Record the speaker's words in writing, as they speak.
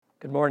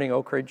Good morning,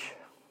 Oakridge.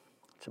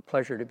 It's a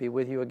pleasure to be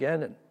with you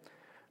again, and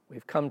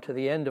we've come to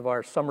the end of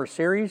our summer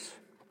series,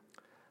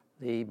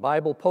 the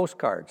Bible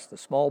Postcards, the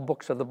small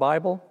books of the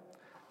Bible.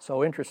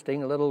 So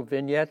interesting, little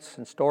vignettes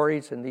and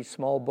stories in these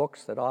small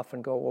books that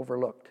often go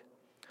overlooked.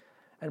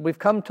 And we've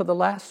come to the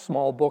last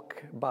small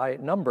book by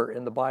number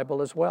in the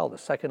Bible as well. The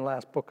second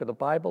last book of the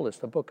Bible is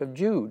the book of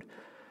Jude,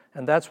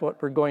 and that's what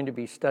we're going to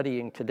be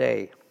studying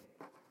today.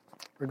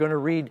 We're going to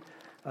read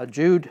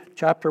Jude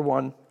chapter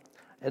 1.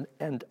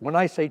 And when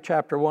I say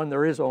chapter 1,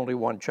 there is only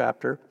one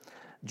chapter,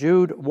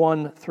 Jude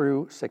 1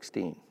 through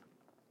 16.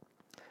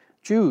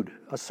 Jude,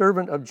 a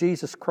servant of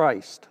Jesus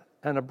Christ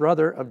and a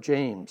brother of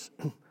James,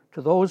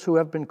 to those who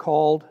have been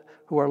called,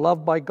 who are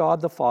loved by God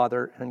the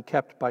Father and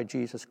kept by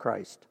Jesus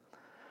Christ.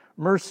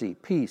 Mercy,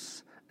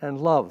 peace,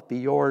 and love be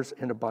yours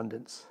in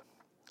abundance.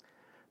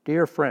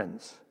 Dear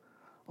friends,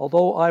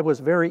 although I was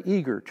very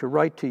eager to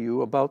write to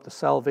you about the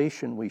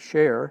salvation we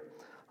share,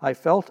 I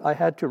felt I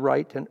had to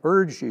write and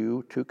urge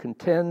you to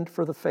contend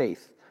for the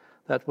faith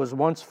that was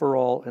once for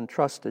all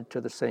entrusted to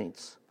the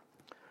saints.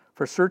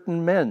 For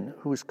certain men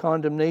whose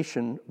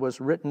condemnation was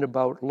written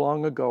about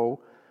long ago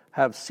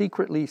have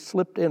secretly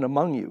slipped in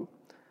among you.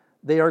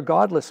 They are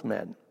godless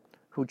men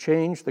who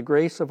change the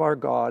grace of our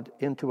God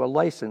into a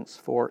license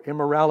for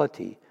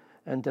immorality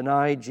and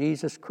deny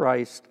Jesus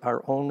Christ,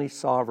 our only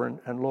sovereign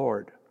and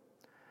Lord.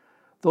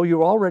 Though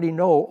you already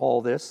know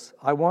all this,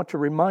 I want to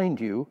remind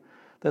you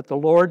that the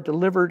Lord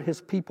delivered his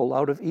people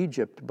out of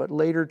Egypt, but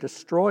later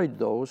destroyed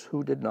those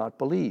who did not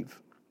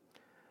believe.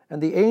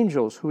 And the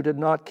angels who did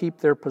not keep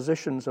their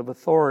positions of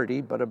authority,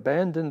 but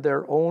abandoned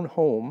their own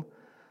home,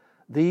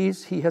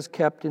 these he has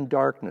kept in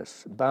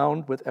darkness,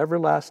 bound with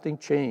everlasting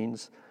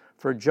chains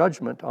for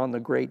judgment on the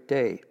great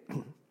day.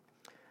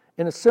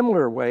 In a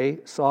similar way,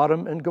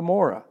 Sodom and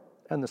Gomorrah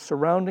and the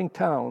surrounding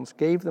towns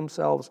gave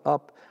themselves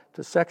up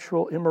to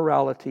sexual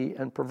immorality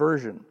and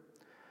perversion.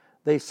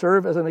 They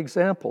serve as an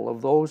example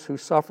of those who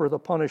suffer the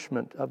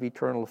punishment of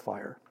eternal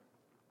fire.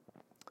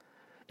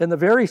 In the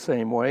very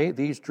same way,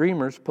 these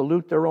dreamers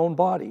pollute their own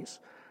bodies,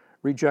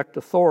 reject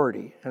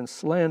authority, and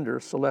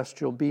slander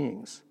celestial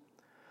beings.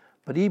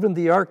 But even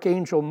the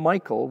archangel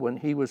Michael, when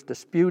he was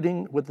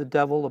disputing with the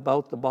devil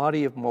about the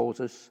body of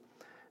Moses,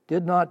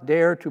 did not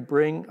dare to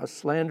bring a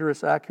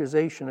slanderous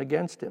accusation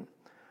against him,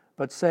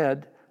 but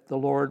said, "The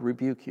Lord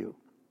rebuke you."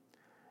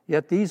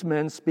 Yet these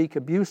men speak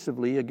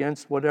abusively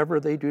against whatever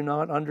they do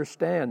not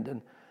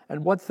understand,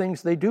 and what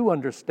things they do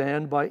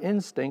understand by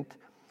instinct,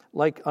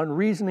 like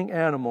unreasoning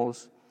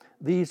animals,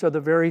 these are the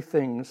very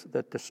things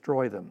that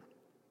destroy them.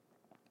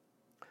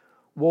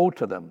 Woe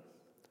to them!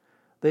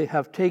 They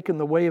have taken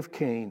the way of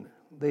Cain.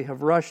 They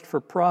have rushed for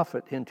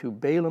profit into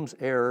Balaam's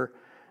error,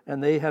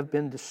 and they have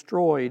been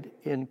destroyed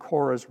in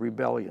Korah's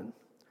rebellion.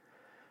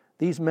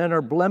 These men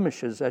are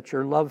blemishes at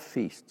your love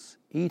feasts,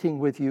 eating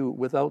with you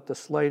without the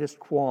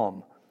slightest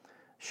qualm,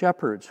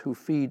 shepherds who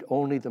feed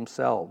only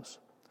themselves.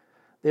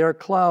 They are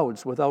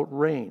clouds without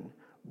rain,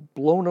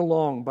 blown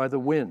along by the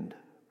wind,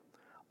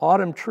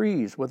 autumn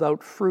trees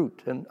without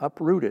fruit and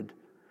uprooted,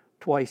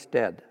 twice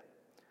dead.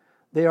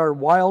 They are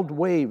wild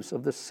waves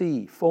of the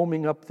sea,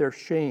 foaming up their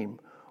shame,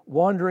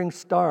 wandering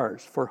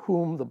stars for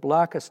whom the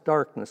blackest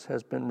darkness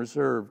has been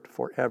reserved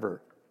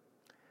forever.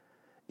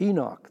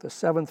 Enoch, the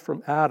seventh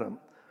from Adam,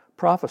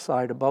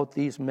 prophesied about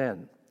these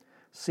men.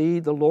 See,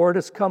 the Lord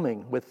is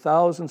coming with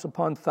thousands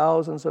upon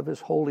thousands of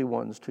his holy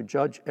ones to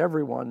judge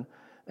everyone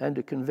and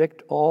to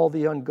convict all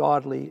the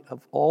ungodly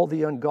of all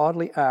the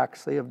ungodly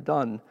acts they have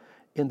done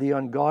in the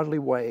ungodly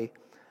way,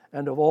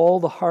 and of all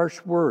the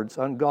harsh words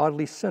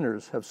ungodly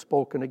sinners have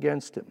spoken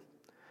against him.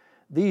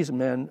 These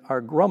men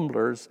are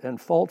grumblers and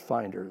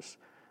fault-finders.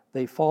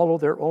 They follow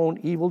their own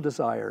evil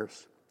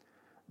desires.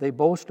 They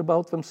boast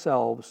about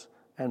themselves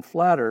and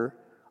flatter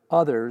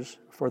others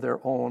for their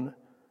own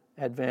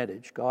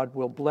advantage. God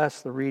will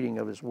bless the reading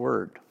of his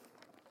word.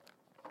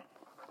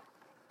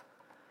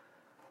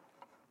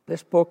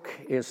 This book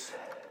is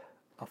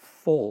a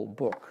full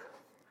book.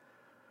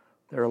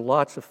 There are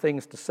lots of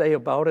things to say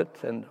about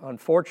it, and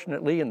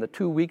unfortunately, in the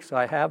 2 weeks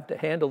I have to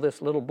handle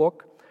this little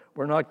book,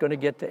 we're not going to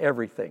get to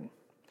everything.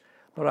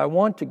 But I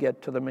want to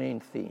get to the main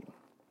theme.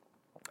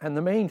 And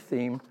the main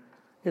theme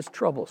is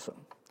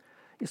troublesome.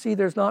 You see,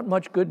 there's not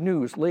much good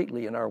news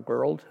lately in our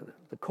world.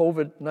 The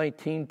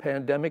COVID-19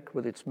 pandemic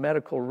with its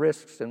medical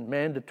risks and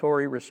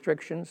mandatory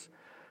restrictions,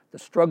 the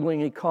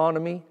struggling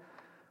economy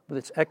with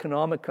its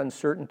economic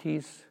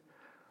uncertainties,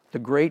 the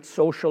great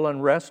social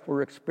unrest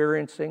we're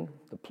experiencing,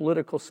 the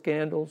political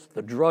scandals,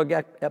 the drug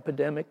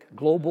epidemic,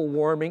 global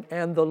warming,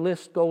 and the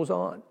list goes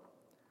on.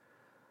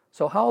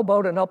 So how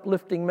about an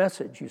uplifting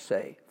message, you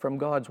say, from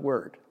God's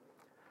Word?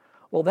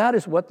 Well, that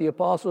is what the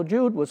Apostle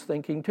Jude was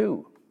thinking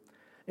too.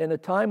 In a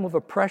time of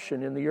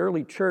oppression in the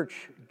early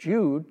church,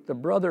 Jude, the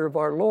brother of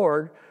our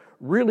Lord,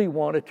 really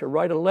wanted to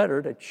write a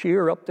letter to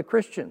cheer up the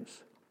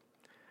Christians.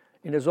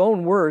 In his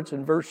own words,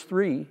 in verse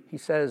 3, he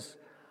says,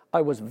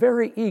 "I was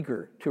very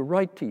eager to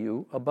write to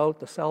you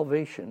about the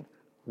salvation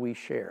we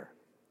share."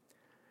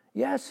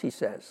 Yes, he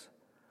says,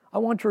 I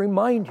want to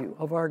remind you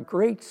of our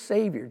great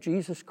Savior,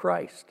 Jesus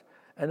Christ,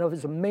 and of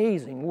his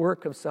amazing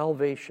work of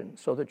salvation,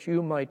 so that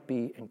you might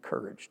be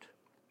encouraged.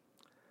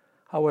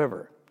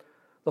 However,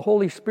 the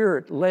Holy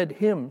Spirit led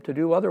him to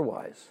do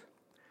otherwise.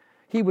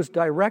 He was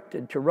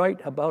directed to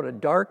write about a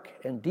dark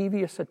and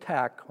devious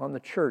attack on the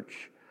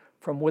church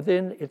from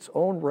within its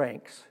own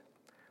ranks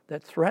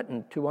that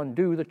threatened to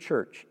undo the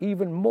church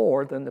even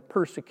more than the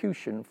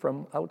persecution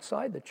from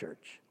outside the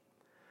church.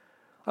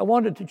 I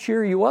wanted to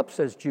cheer you up,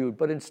 says Jude,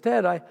 but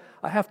instead I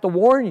have to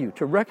warn you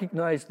to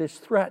recognize this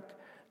threat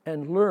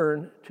and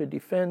learn to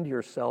defend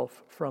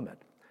yourself from it.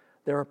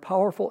 There are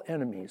powerful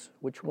enemies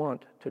which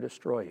want to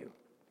destroy you.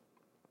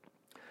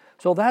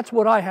 So that's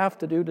what I have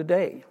to do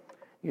today.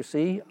 You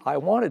see, I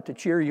wanted to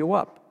cheer you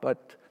up,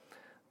 but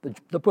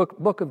the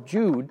book of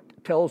Jude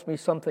tells me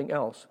something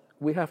else.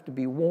 We have to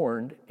be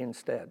warned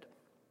instead.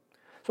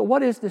 So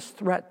what is this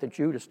threat that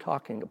Jude is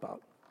talking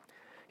about?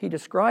 He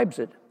describes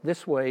it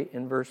this way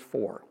in verse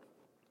 4.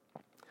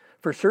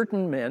 For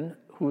certain men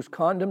whose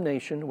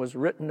condemnation was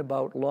written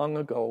about long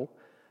ago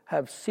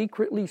have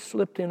secretly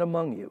slipped in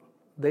among you.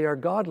 They are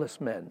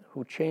godless men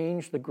who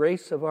change the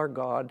grace of our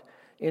God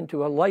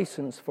into a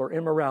license for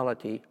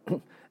immorality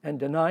and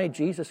deny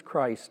Jesus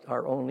Christ,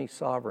 our only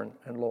sovereign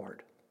and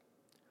Lord.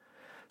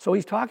 So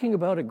he's talking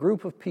about a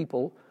group of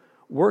people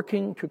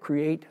working to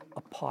create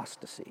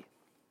apostasy.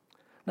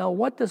 Now,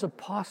 what does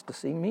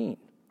apostasy mean?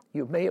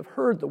 You may have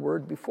heard the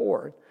word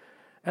before,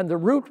 and the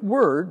root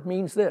word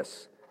means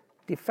this: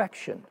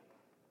 defection,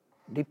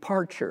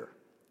 departure,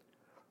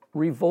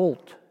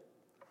 revolt,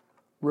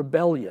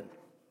 rebellion.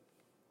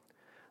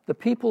 The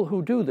people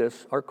who do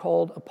this are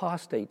called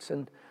apostates,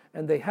 and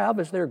they have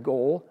as their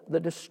goal the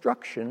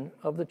destruction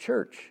of the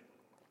church.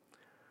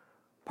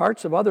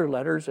 Parts of other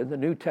letters in the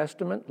New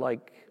Testament,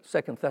 like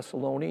 2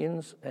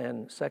 Thessalonians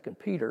and 2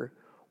 Peter,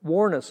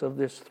 warn us of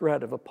this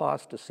threat of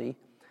apostasy,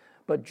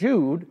 but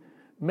Jude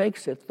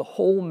makes it the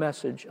whole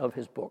message of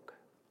his book.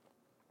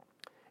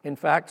 In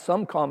fact,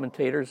 some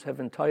commentators have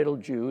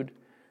entitled Jude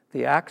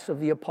the Acts of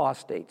the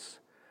Apostates,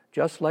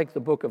 just like the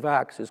book of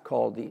Acts is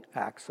called the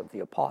Acts of the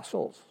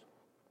Apostles.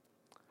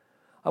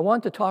 I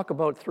want to talk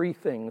about three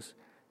things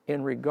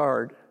in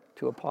regard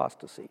to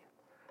apostasy.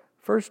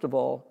 First of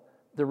all,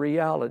 the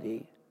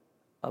reality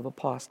of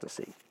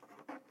apostasy.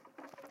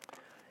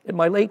 In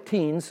my late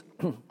teens,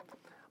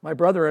 my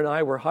brother and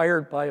I were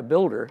hired by a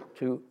builder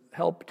to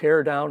help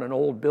tear down an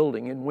old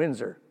building in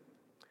Windsor.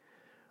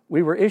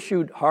 We were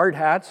issued hard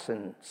hats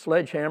and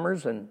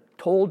sledgehammers and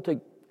told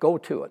to go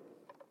to it.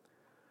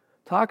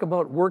 Talk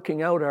about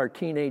working out our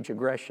teenage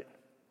aggression.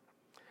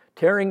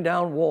 Tearing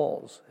down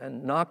walls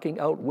and knocking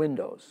out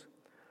windows.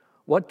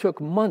 What took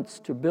months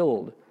to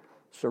build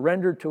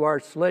surrendered to our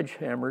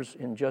sledgehammers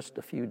in just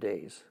a few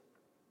days.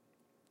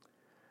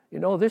 You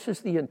know, this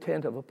is the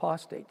intent of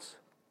apostates.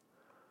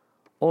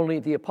 Only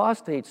the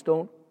apostates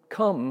don't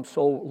come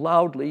so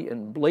loudly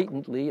and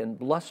blatantly and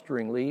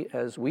blusteringly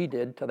as we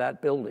did to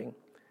that building.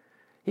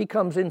 He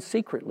comes in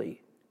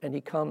secretly, and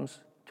he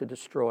comes to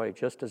destroy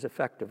just as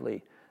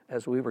effectively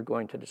as we were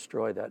going to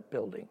destroy that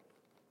building.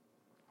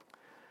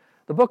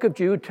 The book of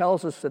Jude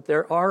tells us that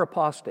there are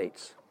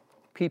apostates,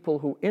 people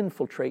who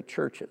infiltrate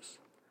churches,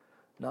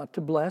 not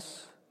to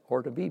bless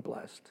or to be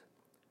blessed,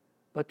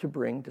 but to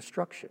bring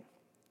destruction.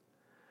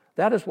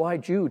 That is why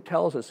Jude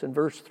tells us in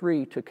verse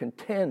 3 to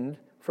contend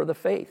for the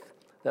faith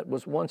that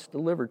was once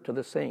delivered to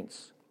the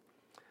saints.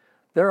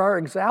 There are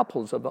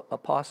examples of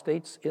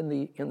apostates in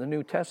the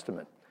New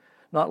Testament.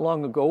 Not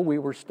long ago, we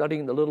were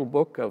studying the little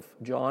book of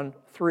John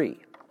 3,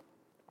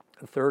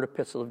 the third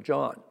epistle of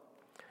John.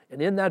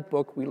 And in that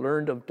book, we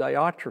learned of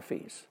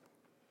Diotrephes.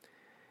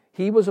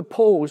 He was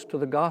opposed to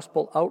the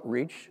gospel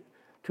outreach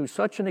to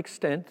such an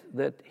extent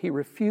that he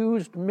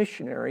refused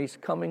missionaries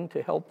coming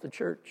to help the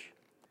church.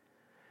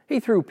 He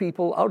threw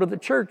people out of the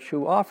church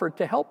who offered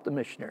to help the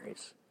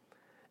missionaries.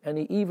 And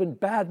he even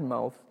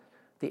badmouthed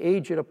the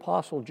aged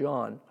apostle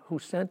John, who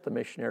sent the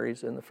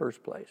missionaries in the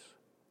first place.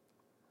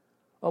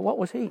 Well, what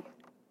was he?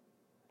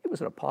 He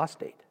was an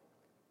apostate.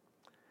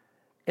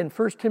 In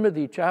 1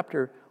 Timothy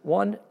chapter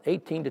 1,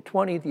 18 to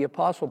 20, the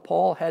Apostle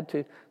Paul had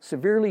to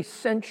severely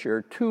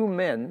censure two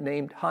men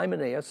named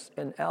Hymenaeus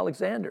and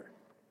Alexander.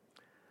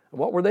 And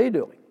what were they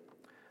doing?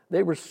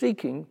 They were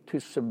seeking to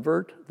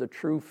subvert the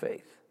true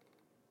faith.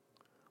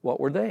 What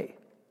were they?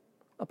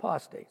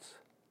 Apostates.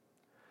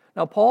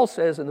 Now, Paul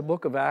says in the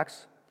book of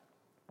Acts,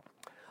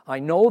 I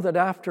know that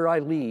after I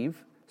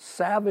leave,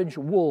 savage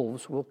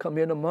wolves will come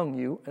in among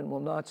you and will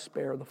not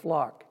spare the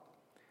flock.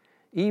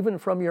 Even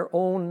from your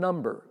own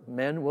number,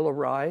 men will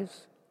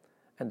arise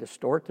and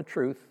distort the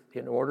truth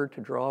in order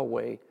to draw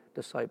away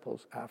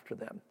disciples after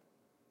them.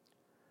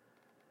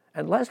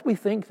 And lest we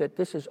think that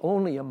this is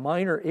only a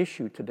minor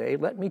issue today,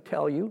 let me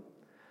tell you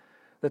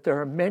that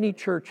there are many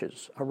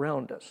churches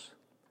around us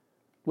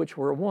which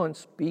were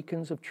once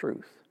beacons of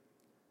truth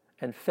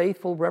and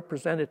faithful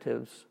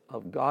representatives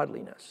of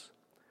godliness,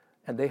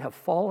 and they have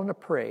fallen a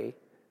prey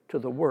to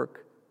the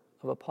work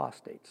of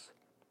apostates.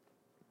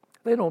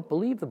 They don't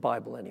believe the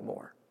Bible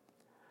anymore.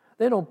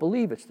 They don't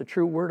believe it's the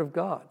true Word of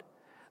God.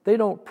 They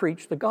don't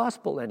preach the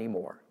gospel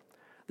anymore.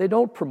 They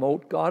don't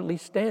promote godly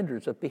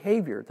standards of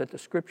behavior that the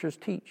Scriptures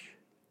teach.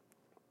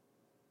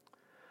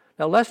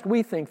 Now, lest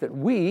we think that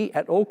we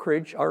at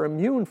Oakridge are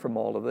immune from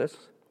all of this,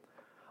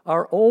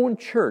 our own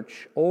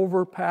church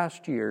over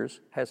past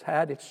years has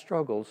had its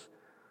struggles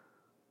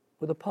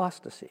with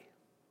apostasy.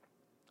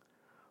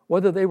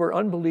 Whether they were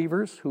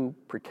unbelievers who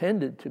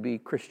pretended to be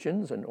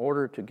Christians in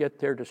order to get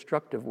their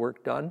destructive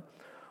work done,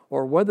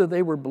 or whether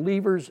they were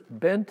believers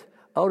bent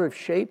out of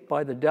shape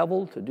by the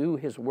devil to do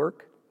his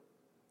work,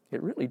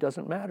 it really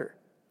doesn't matter.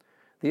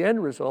 The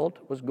end result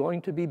was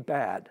going to be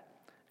bad,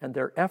 and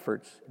their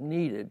efforts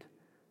needed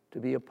to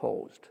be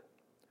opposed.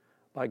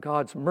 By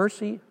God's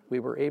mercy, we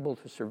were able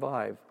to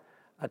survive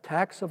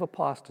attacks of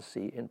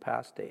apostasy in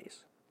past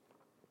days.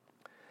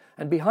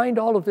 And behind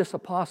all of this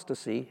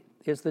apostasy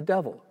is the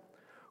devil,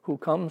 who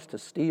comes to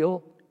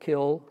steal,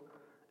 kill,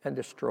 and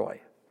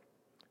destroy.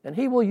 And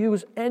he will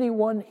use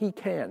anyone he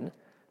can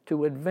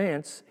to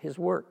advance his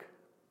work.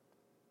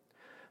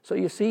 So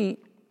you see,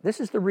 this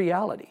is the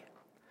reality.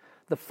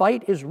 The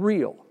fight is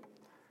real.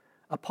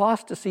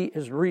 Apostasy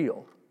is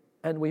real,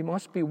 and we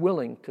must be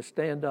willing to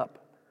stand up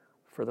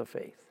for the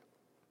faith.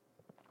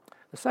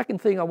 The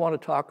second thing I want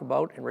to talk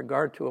about in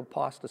regard to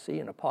apostasy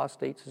and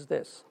apostates is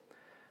this.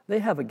 They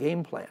have a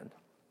game plan.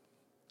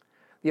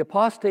 The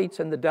apostates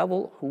and the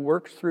devil who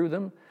works through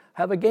them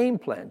have a game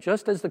plan,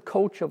 just as the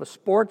coach of a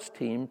sports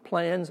team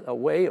plans a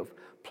way of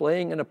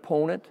playing an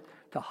opponent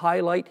to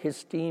highlight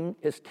his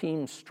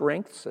team's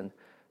strengths and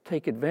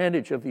take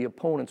advantage of the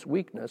opponent's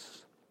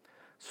weakness.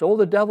 So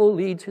the devil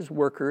leads his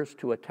workers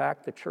to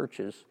attack the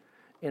churches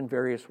in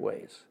various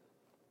ways.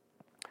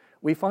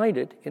 We find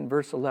it in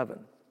verse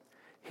 11.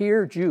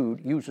 Here,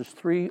 Jude uses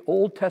 3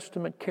 Old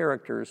Testament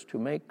characters to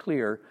make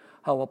clear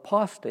how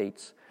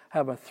apostates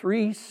have a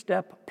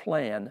 3-step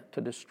plan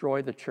to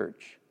destroy the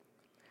church.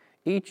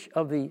 Each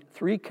of the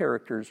 3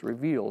 characters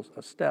reveals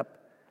a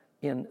step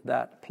in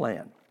that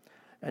plan.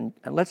 And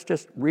let's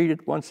just read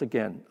it once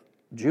again.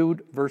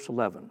 Jude, verse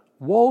 11.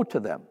 Woe to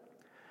them!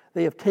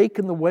 They have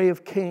taken the way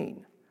of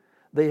Cain.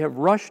 They have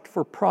rushed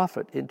for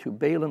profit into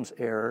Balaam's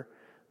error.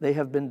 They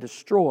have been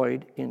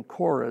destroyed in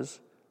Korah's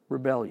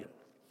rebellion.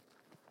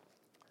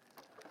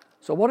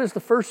 So what is the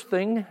first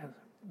thing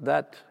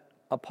that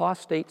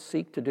apostates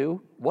seek to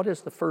do? What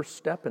is the first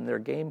step in their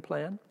game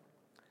plan?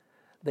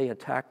 They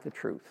attack the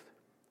truth,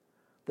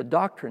 the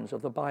doctrines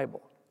of the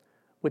Bible,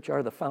 which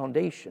are the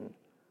foundation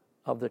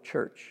of the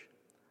church.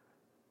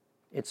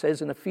 It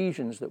says in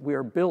Ephesians that we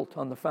are built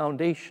on the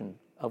foundation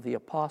of the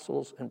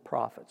apostles and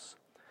prophets.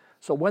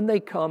 So when they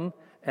come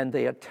and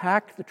they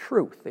attack the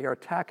truth, they are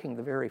attacking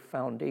the very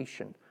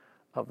foundation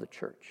of the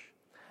church.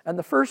 And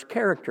the first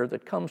character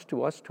that comes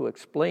to us to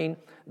explain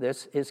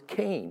this is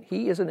Cain.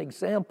 He is an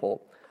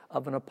example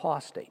of an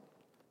apostate.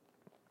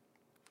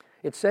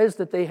 It says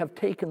that they have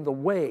taken the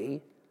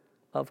way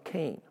of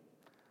Cain.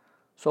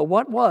 So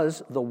what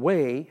was the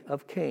way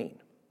of Cain?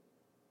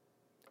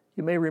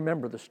 You may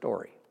remember the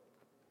story.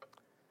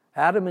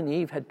 Adam and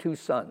Eve had 2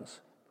 sons,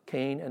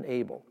 Cain and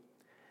Abel.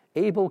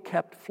 Abel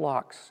kept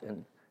flocks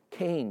and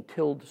Cain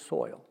tilled the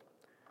soil.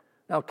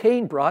 Now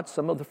Cain brought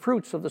some of the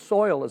fruits of the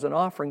soil as an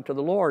offering to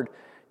the Lord.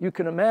 You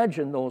can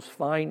imagine those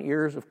fine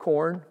ears of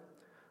corn,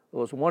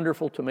 those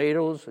wonderful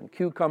tomatoes and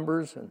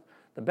cucumbers, and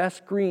the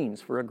best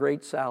greens for a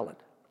great salad.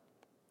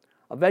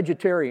 A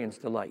vegetarian's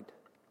delight.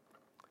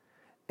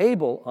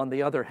 Abel, on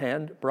the other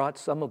hand, brought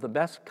some of the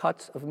best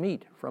cuts of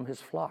meat from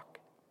his flock.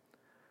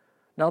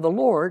 Now the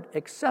Lord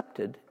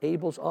accepted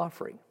Abel's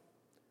offering,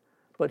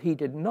 but he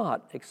did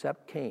not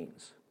accept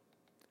Cain's.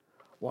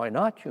 Why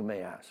not, you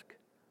may ask?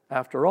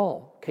 After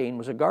all, Cain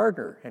was a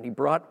gardener, and he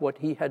brought what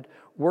he had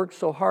worked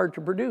so hard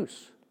to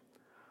produce.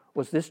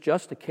 Was this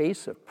just a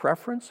case of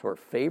preference or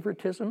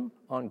favoritism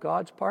on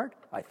God's part?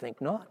 I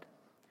think not.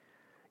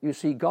 You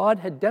see, God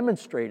had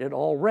demonstrated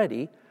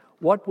already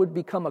what would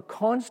become a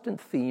constant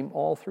theme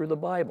all through the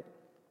Bible.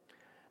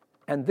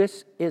 And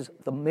this is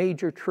the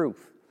major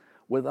truth.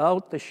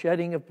 Without the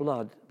shedding of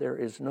blood, there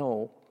is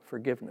no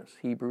forgiveness.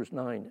 Hebrews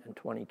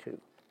 9:22.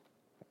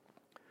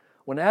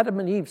 When Adam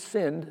and Eve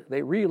sinned,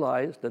 they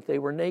realized that they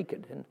were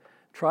naked and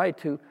tried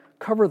to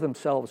cover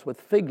themselves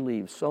with fig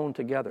leaves sewn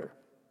together.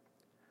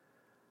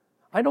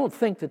 I don't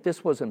think that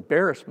this was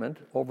embarrassment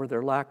over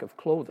their lack of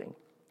clothing.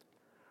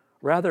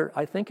 Rather,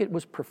 I think it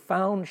was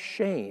profound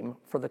shame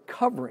for the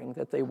covering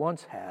that they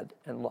once had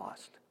and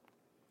lost.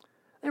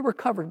 They were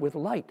covered with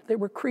light. They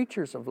were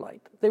creatures of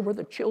light. They were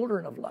the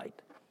children of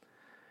light.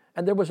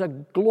 And there was a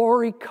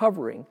glory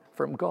covering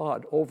from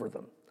God over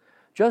them.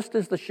 Just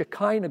as the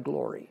Shekinah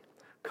glory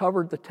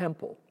covered the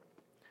temple,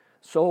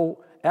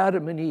 so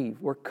Adam and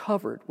Eve were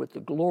covered with the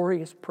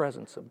glorious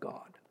presence of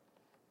God.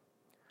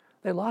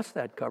 They lost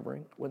that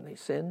covering when they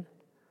sinned,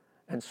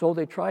 and so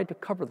they tried to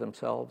cover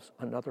themselves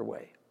another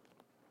way.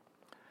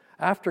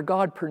 After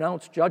God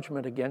pronounced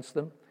judgment against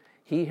them,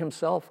 he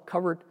himself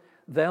covered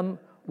them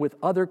with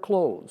other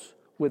clothes,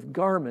 with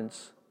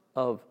garments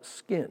of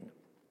skin.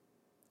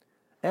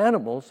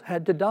 Animals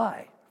had to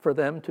die for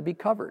them to be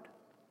covered.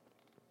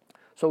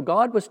 So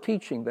God was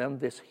teaching them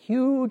this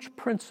huge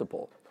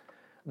principle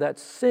that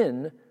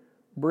sin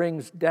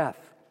brings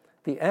death.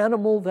 The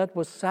animal that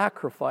was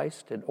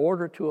sacrificed in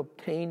order to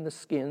obtain the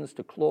skins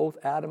to clothe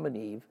Adam and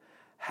Eve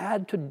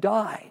had to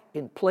die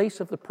in place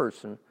of the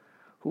person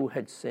who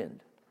had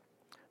sinned.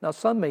 Now,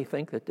 some may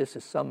think that this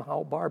is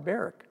somehow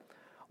barbaric.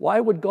 Why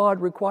would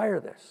God require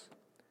this?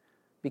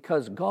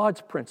 Because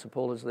God's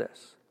principle is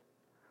this: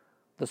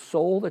 the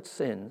soul that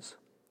sins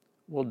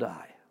will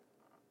die.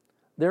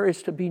 There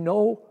is to be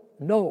no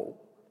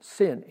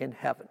sin in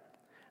heaven.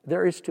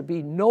 There is to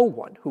be no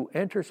one who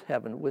enters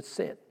heaven with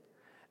sin.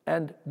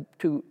 And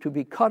to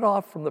be cut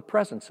off from the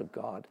presence of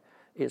God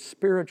is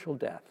spiritual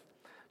death.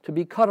 To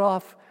be cut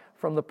off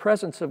from the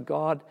presence of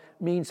God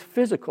means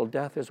physical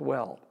death as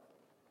well.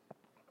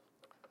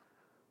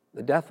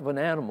 The death of an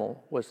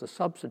animal was the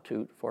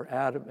substitute for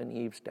Adam and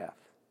Eve's death.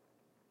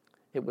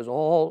 It was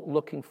all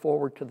looking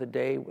forward to the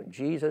day when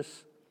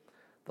Jesus,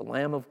 the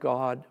Lamb of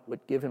God, would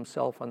give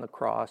himself on the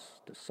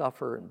cross to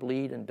suffer and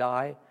bleed and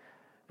die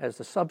as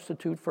the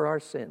substitute for our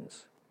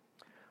sins.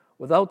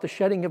 Without the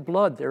shedding of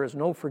blood, there is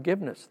no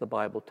forgiveness, the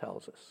Bible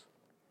tells us.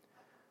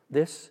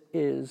 This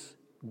is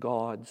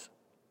God's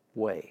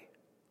way.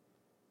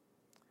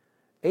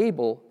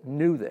 Abel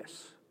knew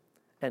this,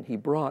 and he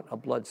brought a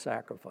blood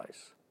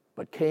sacrifice.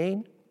 But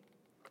Cain,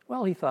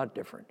 well, he thought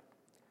different.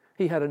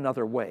 He had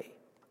another way.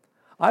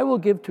 I will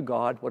give to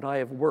God what I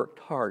have worked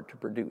hard to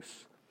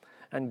produce,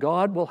 and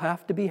God will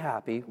have to be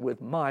happy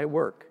with my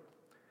work.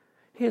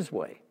 His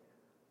way,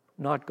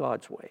 not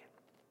God's way.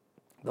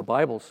 The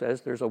Bible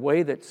says there's a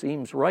way that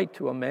seems right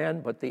to a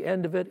man, but the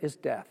end of it is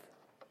death.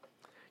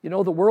 You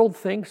know, the world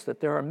thinks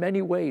that there are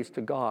many ways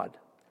to God,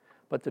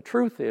 but the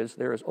truth is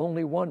there is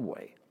only one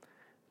way: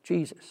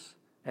 Jesus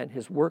and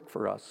his work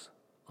for us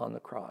on the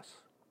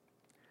cross.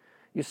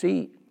 You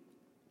see,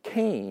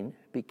 Cain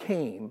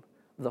became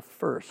the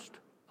first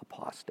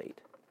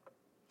apostate.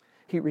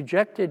 He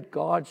rejected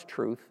God's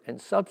truth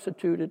and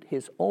substituted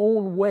his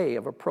own way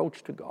of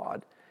approach to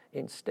God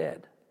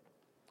instead.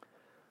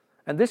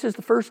 And this is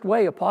the first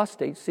way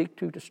apostates seek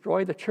to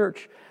destroy the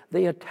church.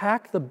 They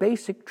attack the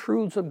basic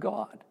truths of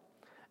God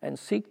and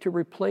seek to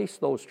replace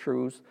those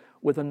truths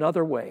with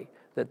another way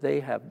that they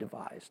have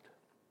devised.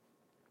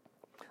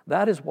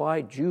 That is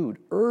why Jude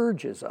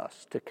urges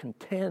us to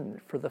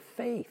contend for the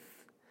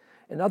faith.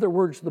 In other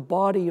words, the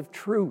body of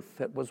truth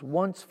that was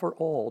once for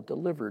all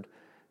delivered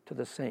to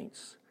the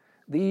saints.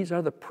 These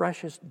are the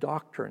precious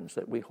doctrines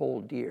that we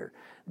hold dear.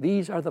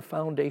 These are the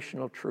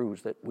foundational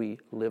truths that we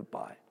live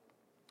by.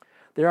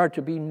 There are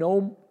to be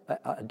no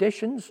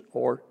additions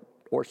or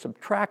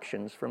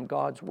subtractions from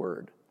God's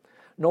word.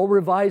 No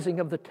revising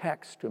of the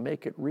text to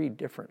make it read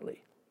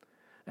differently.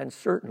 And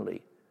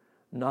certainly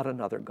not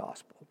another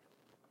gospel.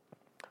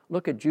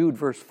 Look at Jude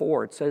verse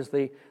 4. It says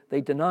they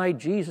denied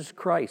Jesus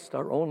Christ,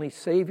 our only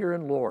Savior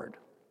and Lord.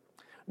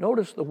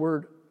 Notice the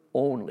word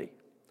only.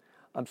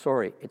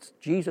 It's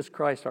Jesus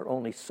Christ, our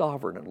only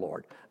sovereign and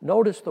Lord.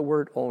 Notice the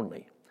word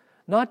only.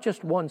 Not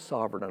just one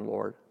sovereign and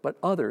Lord, but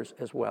others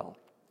as well.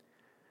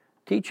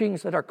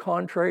 Teachings that are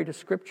contrary to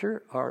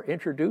Scripture are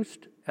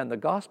introduced, and the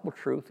gospel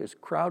truth is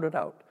crowded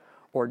out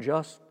or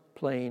just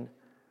plain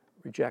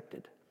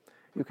rejected.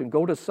 You can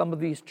go to some of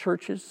these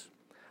churches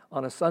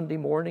on a Sunday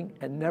morning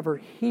and never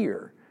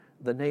hear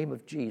the name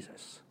of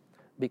Jesus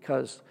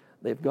because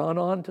they've gone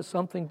on to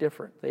something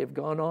different. They've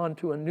gone on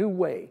to a new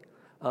way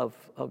of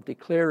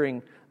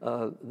declaring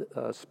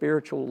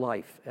spiritual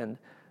life, and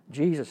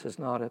Jesus is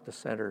not at the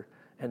center,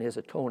 and his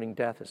atoning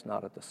death is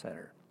not at the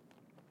center.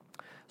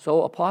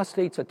 So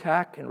apostates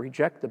attack and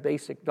reject the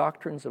basic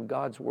doctrines of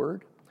God's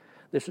word.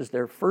 This is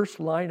their first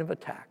line of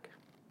attack.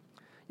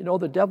 You know,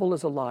 the devil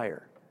is a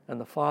liar and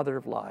the father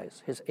of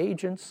lies. His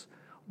agents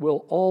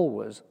will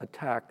always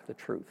attack the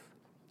truth.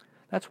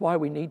 That's why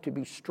we need to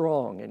be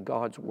strong in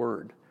God's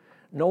word.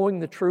 Knowing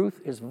the truth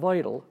is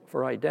vital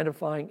for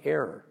identifying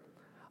error.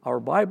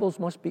 Our Bibles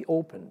must be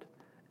opened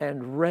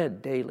and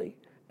read daily,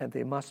 and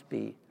they must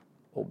be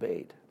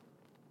obeyed.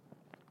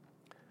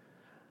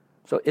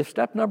 So if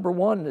step number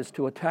one is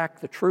to attack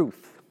the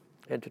truth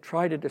and to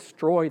try to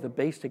destroy the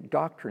basic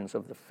doctrines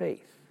of the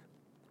faith,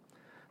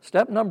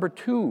 step number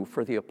two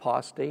for the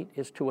apostate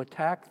is to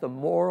attack the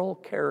moral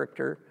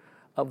character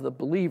of the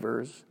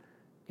believers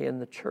in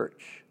the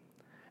church.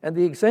 And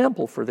the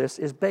example for this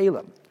is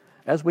Balaam.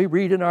 As we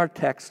read in our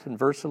text in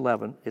verse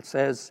 11, it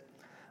says,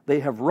 "They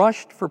have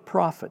rushed for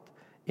profit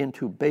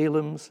into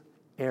Balaam's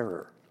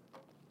error."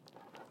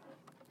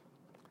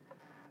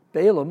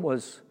 Balaam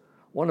was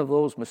one of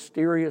those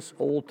mysterious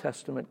Old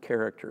Testament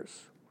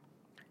characters.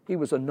 He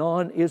was a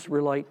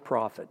non-Israelite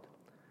prophet,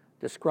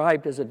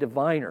 described as a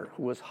diviner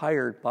who was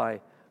hired by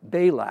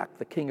Balak,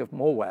 the king of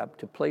Moab,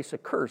 to place a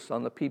curse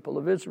on the people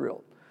of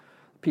Israel.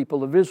 The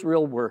people of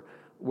Israel were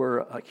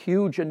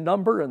huge in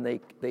number, and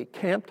they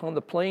camped on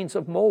the plains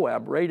of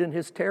Moab, right in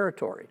his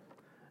territory.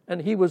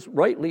 And he was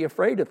rightly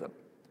afraid of them.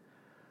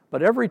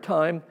 But every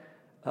time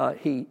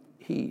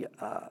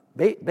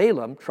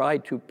Balaam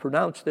tried to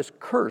pronounce this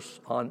curse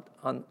on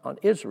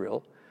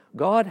Israel,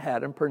 God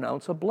had him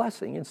pronounce a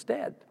blessing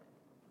instead.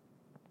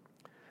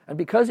 And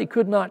because he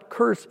could not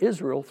curse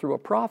Israel through a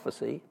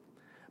prophecy,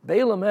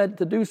 Balaam had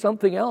to do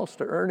something else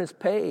to earn his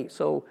pay,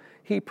 so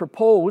he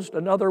proposed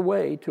another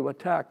way to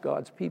attack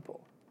God's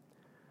people.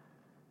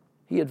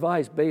 He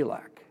advised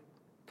Balak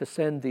to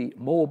send the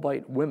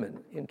Moabite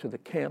women into the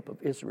camp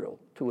of Israel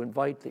to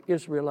invite the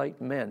Israelite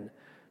men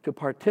to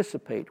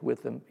participate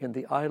with them in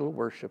the idol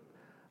worship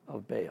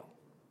of Baal.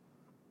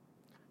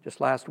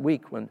 Just last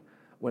week when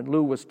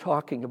Lou was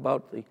talking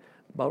about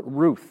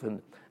Ruth,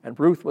 and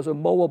Ruth was a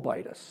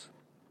Moabitess,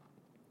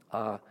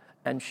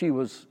 and she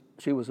was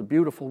a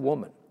beautiful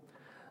woman.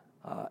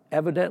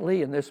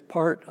 Evidently, in this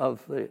part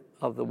of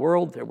the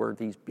world, there were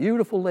these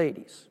beautiful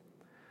ladies,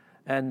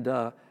 and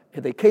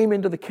they came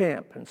into the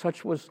camp, and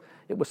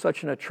it was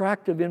such an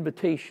attractive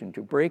invitation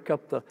to break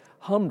up the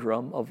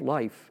humdrum of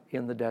life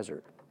in the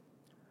desert.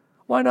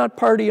 Why not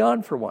party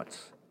on for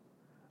once?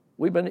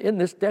 We've been in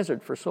this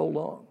desert for so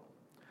long.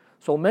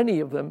 So many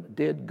of them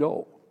did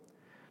go.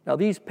 Now,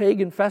 these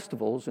pagan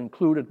festivals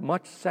included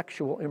much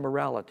sexual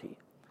immorality,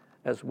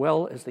 as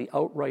well as the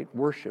outright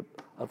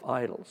worship of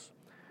idols.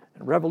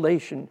 In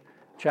Revelation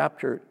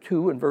chapter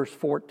 2 and verse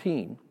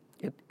 14,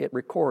 it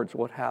records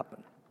what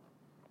happened.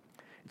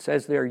 It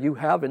says there, "You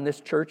have in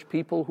this church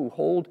people who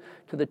hold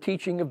to the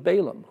teaching of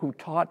Balaam, who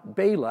taught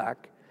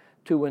Balak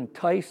to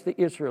entice the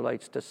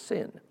Israelites to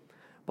sin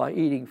by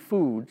eating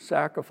food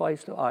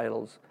sacrificed to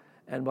idols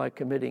and by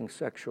committing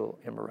sexual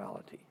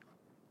immorality."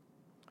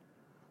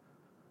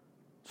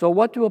 So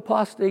what do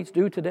apostates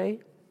do today?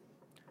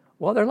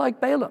 Well, they're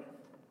like Balaam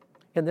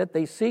in that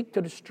they seek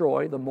to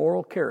destroy the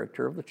moral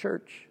character of the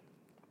church.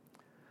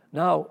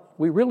 Now,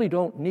 we really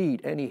don't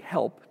need any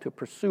help to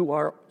pursue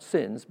our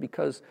sins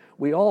because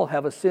we all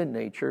have a sin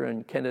nature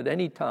and can at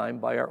any time,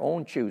 by our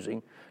own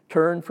choosing,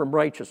 turn from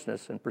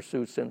righteousness and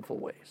pursue sinful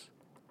ways.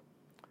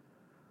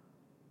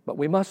 But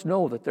we must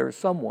know that there is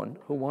someone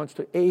who wants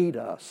to aid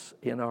us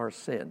in our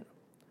sin,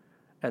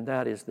 and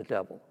that is the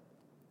devil.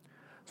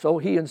 So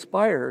he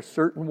inspires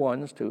certain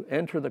ones to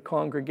enter the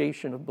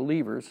congregation of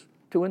believers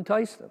to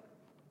entice them.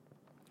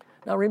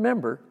 Now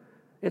remember,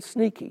 it's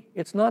sneaky.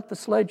 It's not the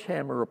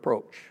sledgehammer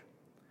approach.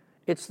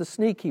 It's the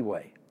sneaky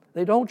way.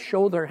 They don't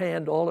show their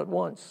hand all at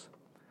once,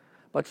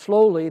 but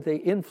slowly they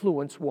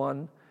influence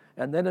one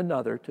and then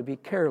another to be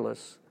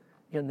careless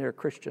in their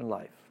Christian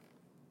life.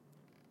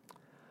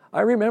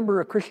 I remember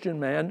a Christian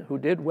man who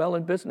did well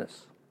in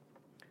business.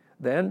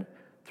 Then,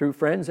 through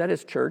friends at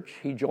his church,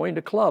 he joined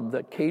a club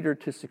that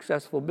catered to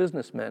successful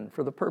businessmen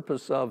for the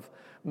purpose of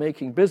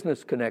making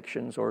business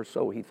connections, or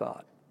so he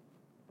thought.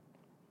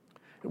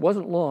 It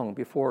wasn't long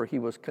before he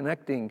was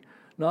connecting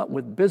not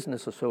with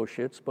business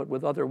associates, but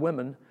with other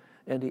women,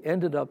 and he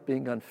ended up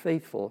being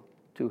unfaithful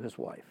to his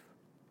wife.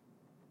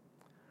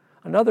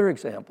 Another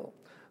example,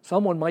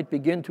 someone might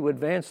begin to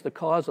advance the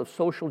cause of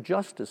social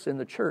justice in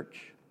the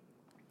church.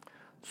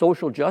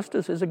 Social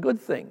justice is a good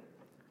thing,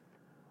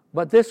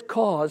 but this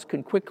cause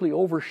can quickly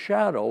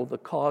overshadow the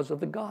cause of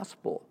the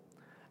gospel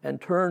and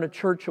turn a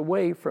church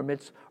away from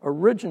its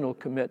original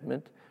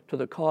commitment to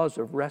the cause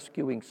of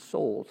rescuing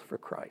souls for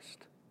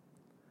Christ.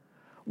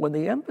 When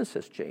the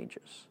emphasis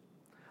changes,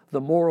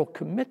 the moral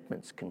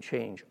commitments can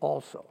change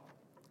also.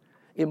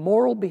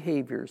 Immoral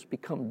behaviors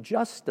become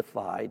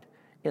justified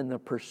in the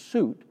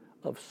pursuit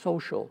of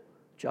social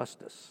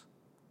justice.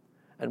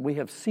 And we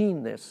have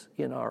seen this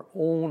in our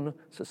own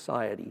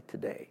society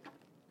today.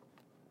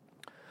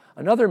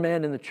 Another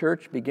man in the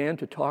church began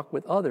to talk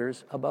with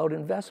others about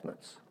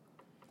investments.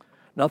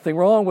 Nothing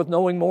wrong with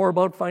knowing more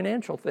about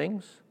financial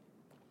things.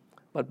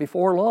 But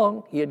before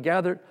long, he had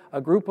gathered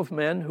a group of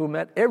men who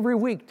met every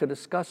week to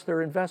discuss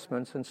their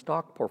investments and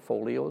stock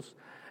portfolios,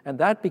 and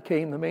that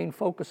became the main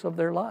focus of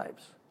their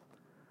lives.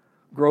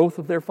 Growth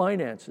of their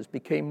finances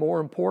became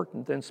more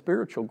important than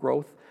spiritual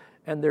growth,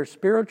 and their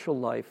spiritual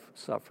life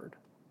suffered.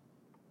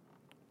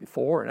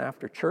 Before and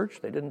after church,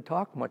 they didn't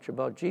talk much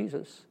about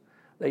Jesus.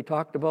 They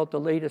talked about the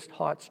latest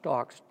hot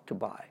stocks to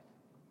buy.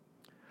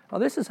 Now,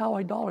 this is how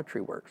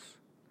idolatry works.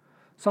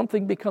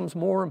 Something becomes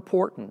more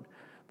important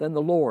than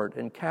the Lord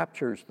and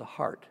captures the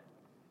heart.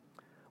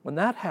 When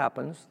that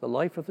happens, the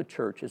life of the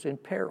church is in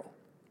peril.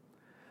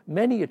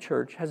 Many a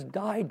church has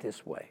died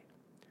this way.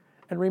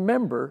 And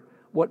remember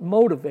what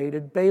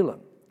motivated Balaam.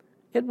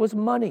 It was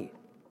money.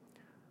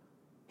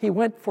 He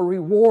went for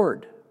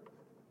reward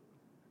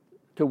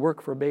to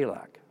work for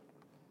Balak.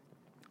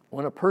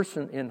 When a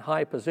person in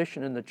high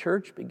position in the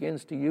church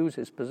begins to use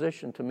his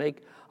position to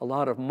make a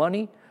lot of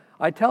money,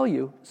 I tell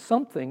you,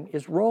 something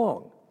is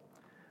wrong.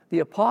 The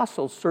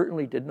apostles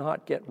certainly did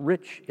not get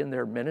rich in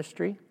their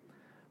ministry,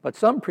 but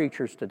some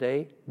preachers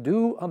today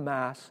do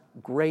amass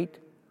great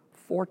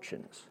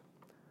fortunes.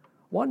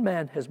 One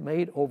man has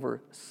made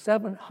over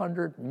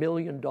 $700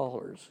 million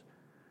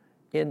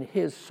in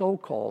his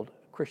so-called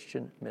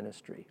Christian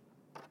ministry.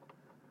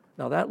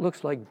 Now that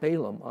looks like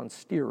Balaam on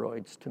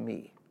steroids to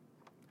me.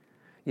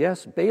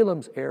 Yes,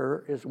 Balaam's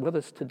error is with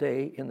us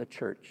today in the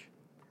church.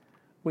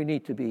 We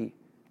need to be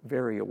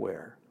very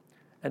aware.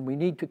 And we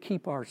need to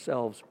keep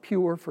ourselves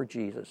pure for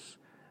Jesus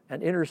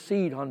and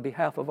intercede on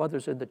behalf of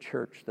others in the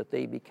church that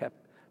they be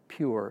kept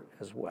pure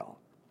as well.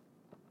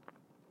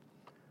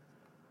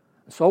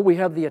 So we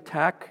have the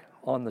attack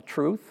on the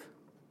truth.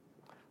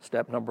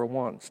 Step number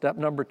 1. Step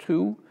number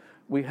 2,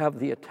 we have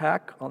the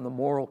attack on the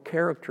moral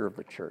character of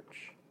the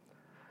church.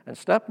 And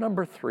step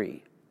number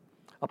 3,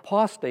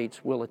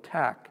 apostates will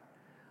attack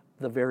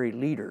the very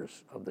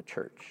leaders of the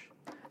church.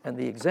 And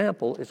the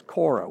example is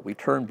Korah. We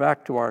turn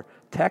back to our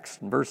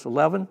text in verse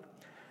 11.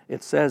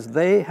 It says,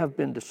 they have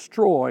been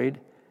destroyed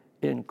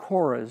in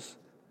Korah's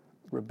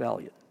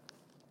rebellion.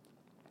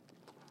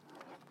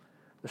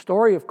 The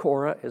story of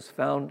Korah is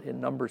found in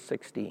Numbers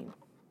 16.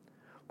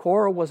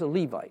 Korah was a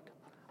Levite,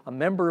 a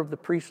member of the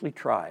priestly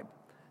tribe,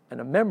 and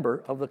a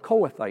member of the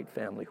Kohathite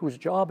family, whose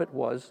job it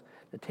was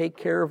to take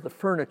care of the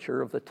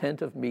furniture of the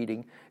tent of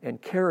meeting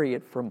and carry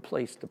it from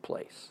place to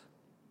place.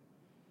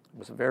 It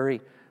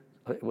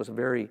was a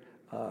very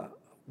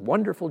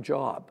wonderful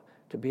job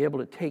to be able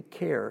to take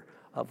care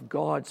of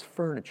God's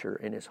furniture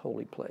in his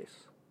holy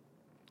place.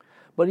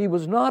 But he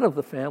was not of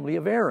the family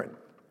of Aaron,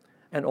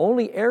 and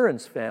only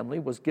Aaron's family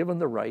was given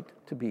the right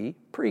to be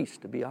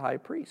priest, to be a high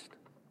priest.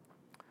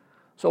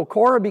 So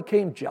Korah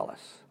became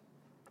jealous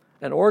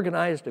and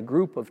organized a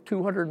group of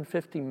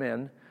 250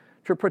 men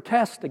to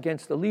protest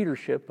against the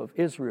leadership of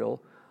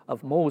Israel,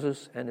 of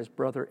Moses and his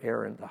brother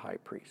Aaron, the high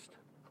priest.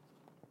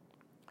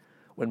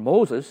 When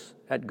Moses,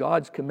 at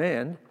God's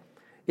command,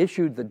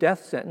 issued the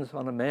death sentence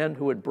on a man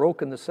who had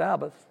broken the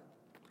Sabbath,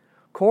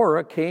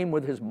 Korah came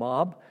with his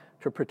mob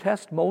to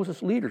protest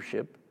Moses'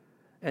 leadership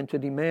and to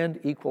demand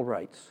equal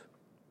rights.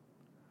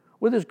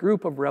 With his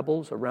group of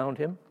rebels around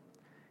him,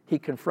 he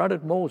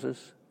confronted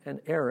Moses and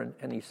Aaron,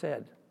 and he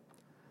said,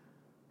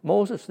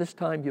 Moses, this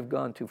time you've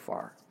gone too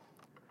far.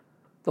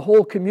 The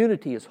whole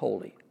community is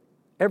holy,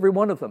 every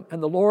one of them,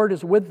 and the Lord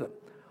is with them.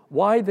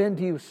 Why then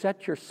do you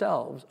set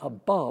yourselves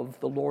above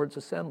the Lord's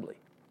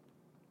assembly?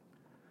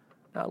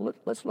 Now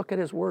let's look at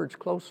his words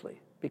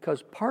closely,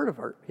 because part of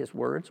his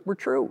words were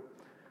true.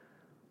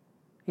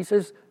 He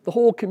says, the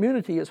whole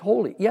community is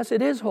holy. Yes,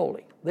 it is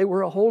holy. They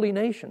were a holy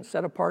nation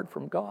set apart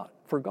from God,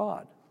 for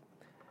God.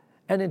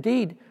 And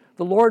indeed,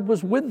 the Lord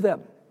was with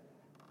them.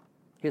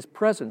 His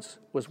presence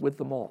was with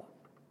them all.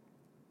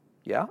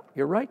 Yeah,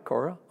 you're right,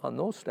 Korah, on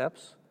those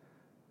steps.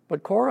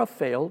 But Korah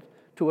failed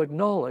to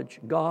acknowledge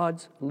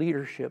God's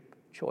leadership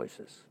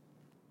choices.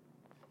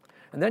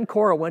 And then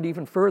Korah went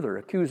even further,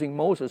 accusing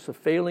Moses of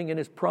failing in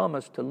his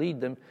promise to lead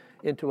them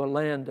into a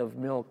land of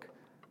milk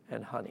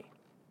and honey.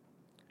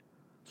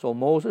 So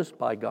Moses,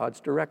 by God's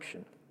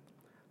direction,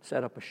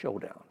 set up a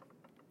showdown.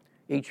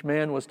 Each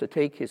man was to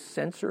take his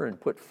censer and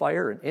put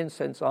fire and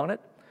incense on it.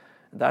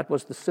 That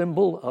was the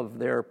symbol of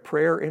their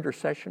prayer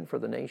intercession for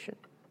the nation.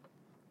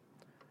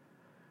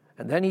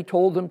 And then he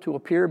told them to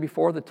appear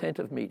before the tent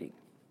of meeting.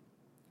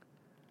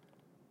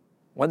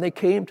 When they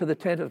came to the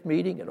tent of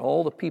meeting and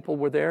all the people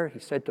were there, he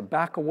said to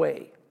back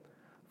away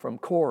from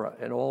Korah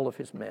and all of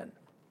his men.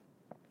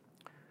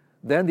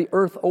 Then the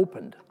earth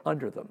opened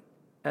under them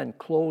and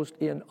closed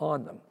in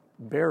on them,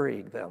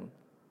 burying them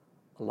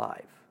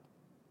alive.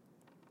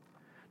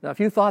 Now, if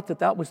you thought that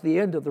that was the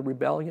end of the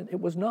rebellion, it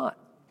was not.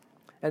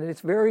 And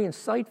it's very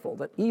insightful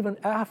that even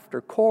after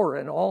Korah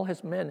and all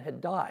his men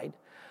had died,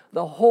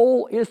 the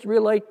whole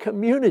Israelite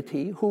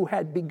community who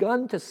had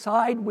begun to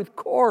side with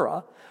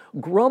Korah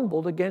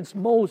grumbled against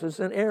Moses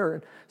and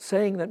Aaron,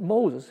 saying that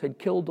Moses had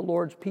killed the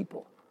Lord's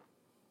people.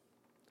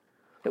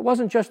 It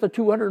wasn't just the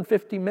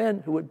 250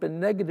 men who had been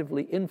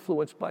negatively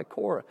influenced by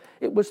Korah.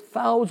 It was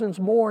thousands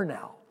more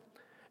now.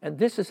 And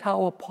this is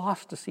how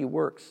apostasy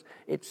works.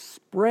 It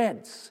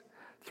spreads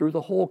through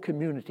the whole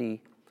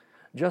community,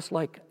 just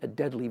like a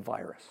deadly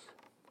virus.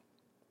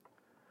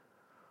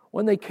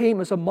 When they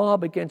came as a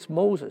mob against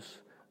Moses,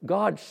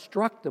 God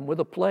struck them with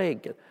a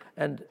plague,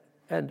 and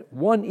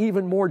one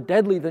even more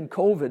deadly than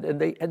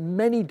COVID, and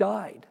many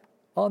died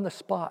on the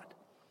spot.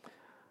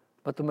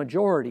 But the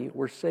majority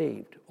were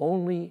saved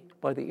only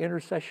by the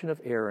intercession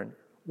of Aaron,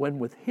 when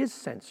with his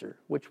censer,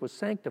 which was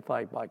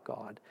sanctified by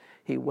God,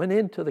 he went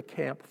into the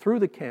camp, through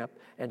the camp,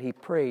 and he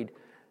prayed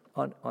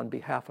on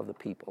behalf of the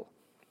people.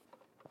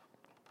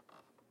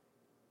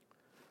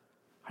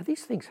 Are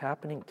these things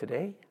happening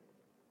today?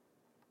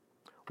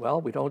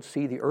 Well, we don't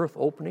see the earth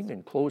opening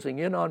and closing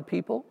in on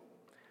people.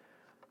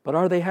 But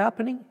are they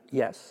happening?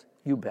 Yes,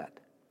 you bet.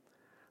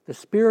 The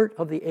spirit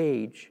of the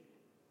age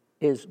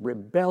is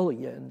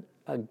rebellion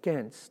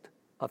against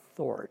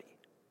authority.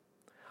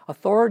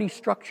 Authority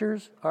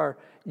structures are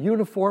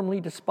uniformly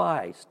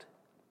despised.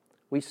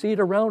 We see it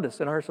around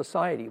us in our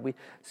society. We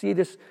see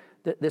this,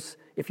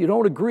 if you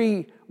don't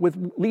agree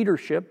with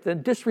leadership,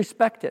 then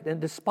disrespect it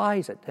and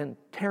despise it and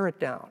tear it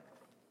down.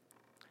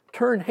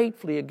 Turn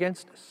hatefully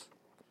against us.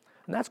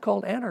 And that's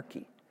called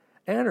anarchy.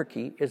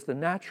 Anarchy is the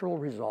natural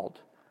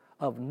result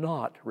of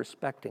not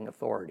respecting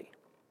authority.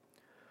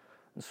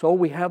 And so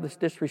we have this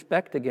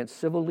disrespect against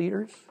civil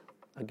leaders,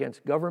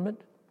 against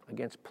government,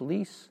 against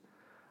police,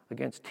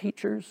 against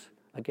teachers,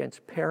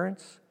 against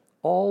parents,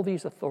 all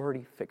these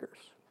authority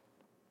figures.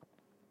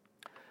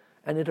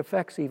 And it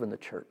affects even the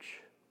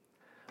church.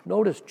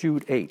 Notice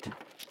Jude 8.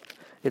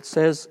 It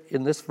says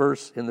in this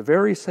verse, in the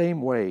very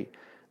same way,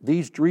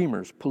 these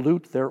dreamers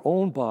pollute their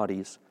own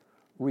bodies,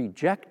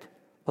 reject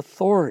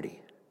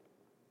authority,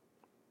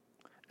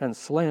 and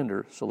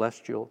slander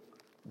celestial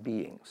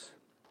beings.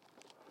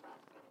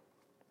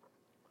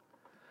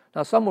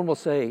 Now, someone will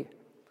say,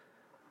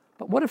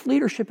 but what if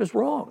leadership is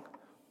wrong?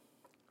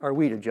 Are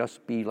we to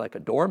just be like a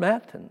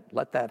doormat and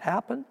let that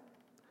happen?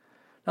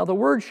 Now, the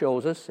Word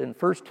shows us in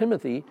 1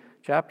 Timothy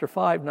chapter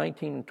 5,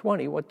 19 and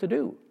 20 what to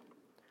do.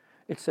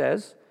 It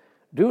says,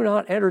 do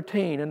not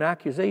entertain an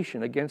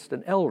accusation against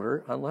an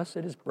elder unless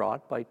it is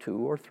brought by 2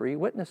 or 3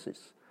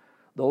 witnesses.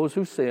 Those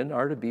who sin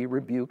are to be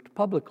rebuked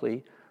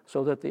publicly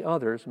so that the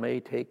others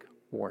may take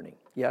warning.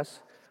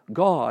 Yes,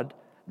 God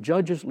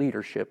judges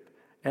leadership,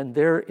 and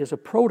there is a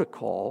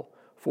protocol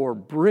for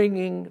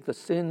bringing the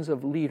sins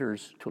of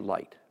leaders to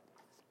light.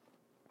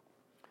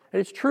 And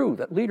it's true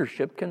that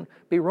leadership can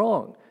be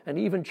wrong, and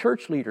even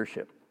church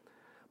leadership.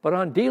 But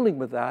on dealing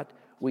with that,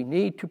 we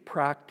need to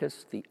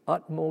practice the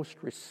utmost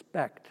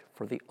respect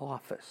for the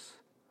office.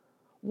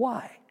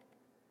 Why?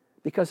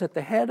 Because at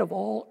the head of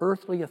all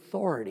earthly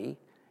authority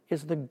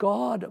is the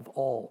God of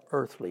all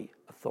earthly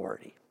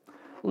authority.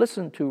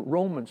 Listen to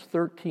Romans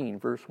 13,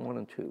 verse 1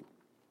 and 2.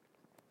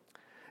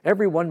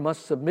 Everyone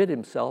must submit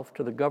himself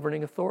to the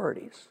governing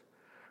authorities,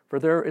 for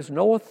there is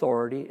no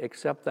authority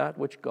except that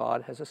which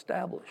God has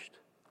established.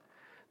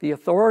 The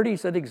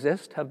authorities that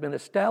exist have been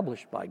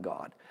established by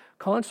God.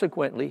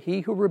 Consequently,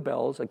 he who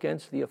rebels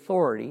against the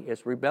authority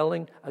is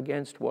rebelling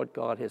against what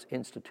God has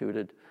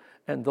instituted,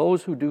 and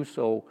those who do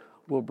so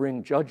will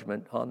bring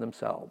judgment on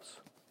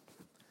themselves.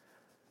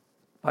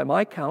 By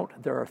my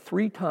count, there are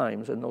 3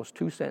 times in those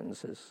 2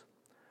 sentences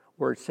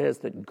where it says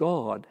that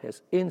God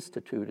has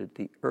instituted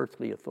the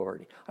earthly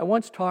authority. I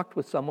once talked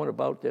with someone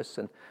about this,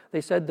 and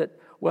they said that,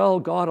 well,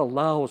 God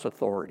allows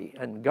authority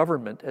and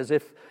government as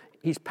if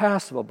he's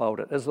passive about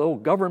it, as though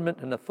government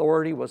and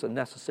authority was a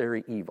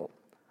necessary evil.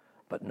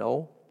 But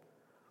no,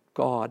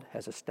 God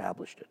has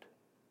established it.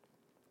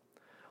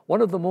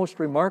 One of the most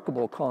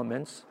remarkable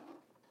comments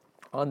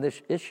on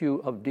this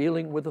issue of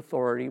dealing with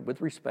authority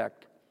with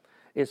respect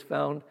is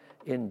found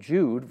in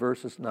Jude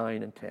verses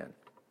 9 and 10.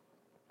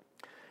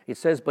 It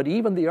says, but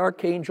even the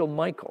archangel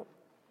Michael,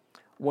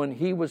 when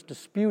he was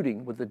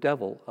disputing with the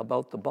devil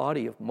about the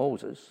body of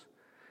Moses,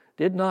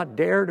 did not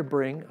dare to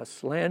bring a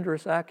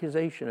slanderous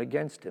accusation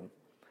against him,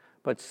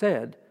 but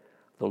said,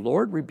 the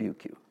Lord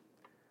rebuke you.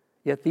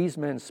 Yet these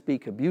men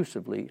speak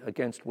abusively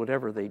against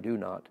whatever they do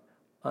not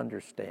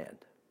understand.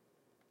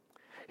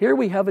 Here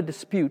we have a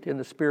dispute in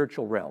the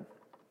spiritual realm.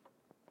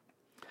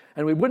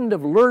 And we wouldn't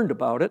have learned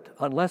about it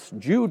unless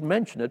Jude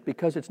mentioned it,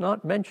 because it's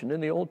not mentioned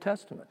in the Old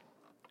Testament.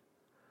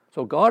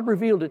 So God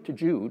revealed it to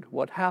Jude,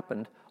 what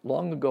happened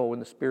long ago in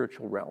the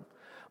spiritual realm.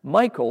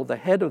 Michael, the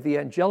head of the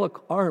angelic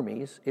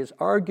armies, is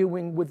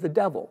arguing with the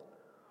devil,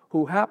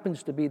 who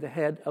happens to be the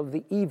head of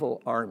the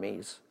evil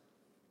armies,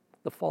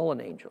 the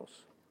fallen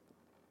angels.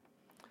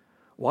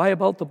 Why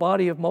about the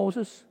body of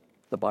Moses?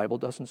 The Bible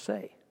doesn't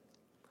say.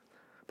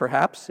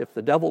 Perhaps if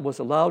the devil was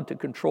allowed to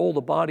control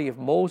the body of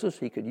Moses,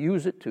 he could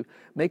use it to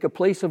make a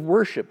place of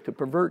worship to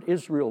pervert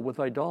Israel with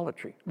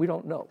idolatry. We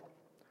don't know.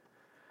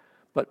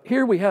 But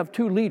here we have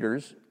 2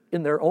 leaders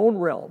in their own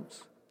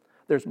realms.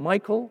 There's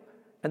Michael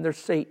and there's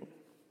Satan.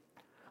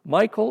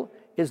 Michael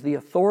is the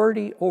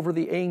authority over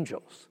the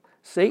angels.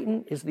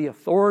 Satan is the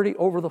authority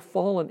over the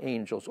fallen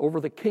angels, over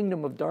the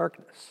kingdom of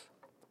darkness.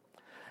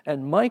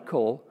 And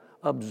Michael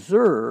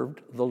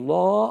observed the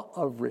law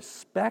of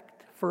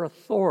respect for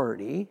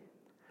authority,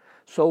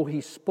 so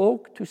he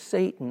spoke to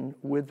Satan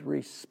with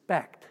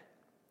respect.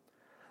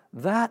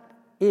 That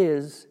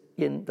is,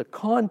 in the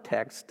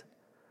context,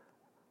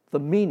 the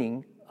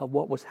meaning of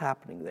what was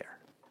happening there.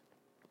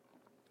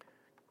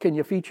 Can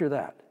you feature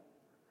that?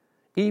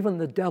 Even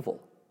the devil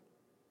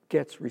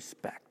gets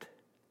respect.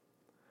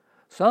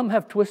 Some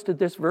have twisted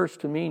this verse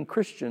to mean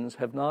Christians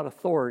have not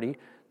authority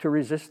to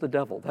resist the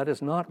devil. That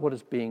is not what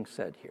is being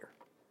said here.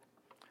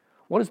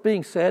 What is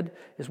being said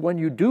is when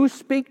you do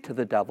speak to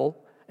the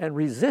devil and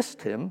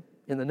resist him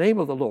in the name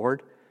of the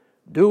Lord,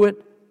 do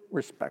it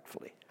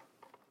respectfully.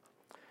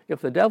 If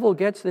the devil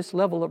gets this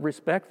level of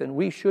respect, then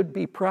we should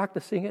be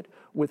practicing it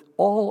with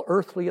all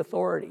earthly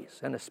authorities,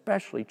 and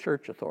especially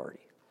church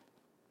authority.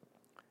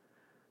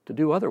 To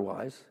do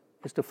otherwise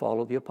is to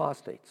follow the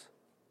apostates.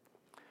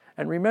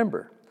 And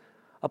remember,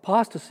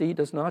 apostasy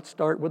does not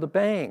start with a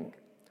bang.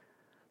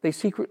 They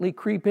secretly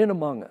creep in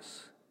among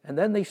us, and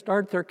then they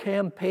start their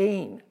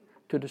campaign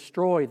to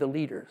destroy the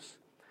leaders.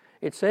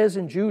 It says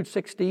in Jude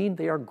 16,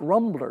 they are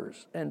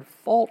grumblers and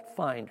fault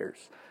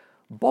finders,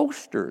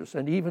 boasters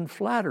and even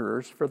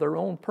flatterers for their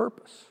own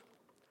purpose.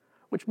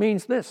 Which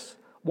means this: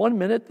 one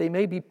minute they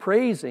may be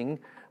praising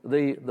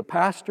the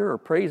pastor or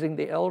praising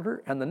the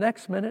elder, and the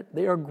next minute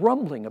they are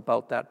grumbling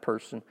about that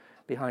person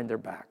behind their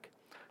back,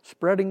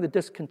 spreading the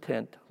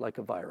discontent like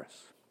a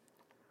virus.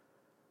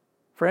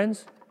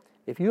 Friends,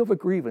 if you have a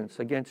grievance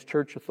against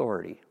church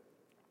authority,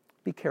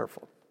 be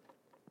careful.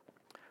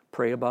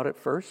 Pray about it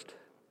first.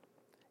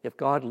 If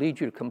God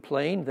leads you to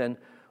complain, then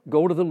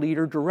go to the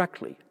leader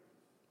directly.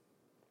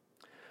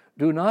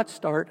 Do not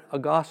start a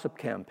gossip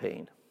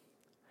campaign.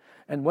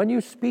 And when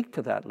you speak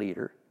to that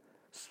leader,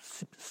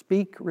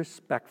 Speak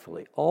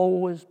respectfully.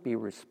 Always be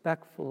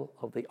respectful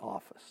of the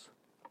office.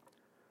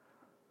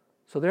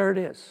 So there it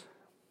is.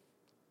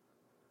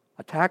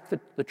 Attack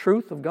the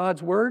truth of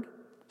God's word,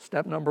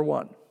 step number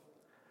 1.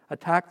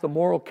 Attack the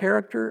moral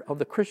character of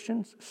the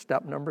Christians,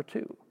 step number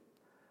 2.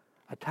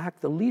 Attack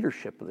the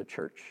leadership of the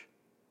church,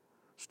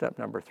 step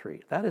number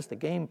 3. That is the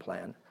game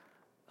plan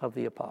of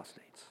the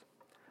apostates.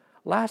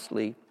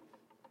 Lastly,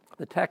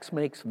 the text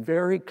makes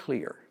very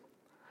clear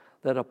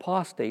that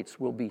apostates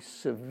will be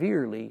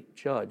severely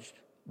judged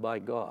by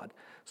God.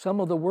 Some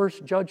of the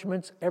worst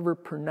judgments ever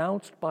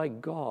pronounced by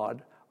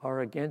God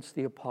are against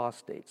the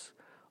apostates.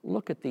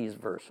 Look at these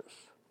verses.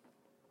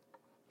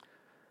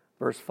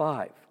 Verse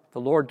 5,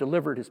 the Lord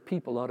delivered his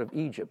people out of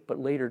Egypt, but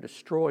later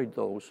destroyed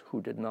those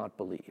who did not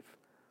believe.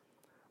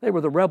 They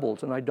were the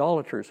rebels and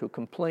idolaters who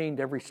complained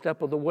every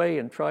step of the way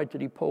and tried to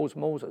depose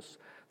Moses.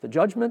 The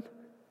judgment?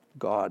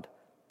 God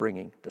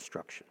bringing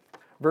destruction.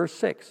 Verse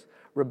 6,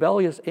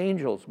 rebellious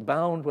angels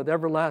bound with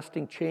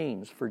everlasting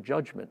chains for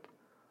judgment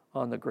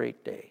on the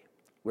great day.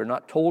 We're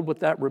not told what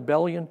that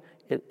rebellion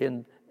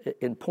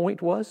in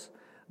point was,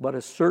 but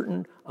a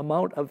certain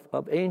amount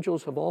of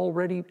angels have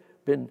already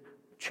been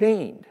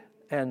chained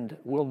and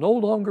will no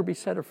longer be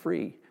set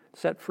free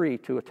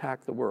to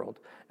attack the world,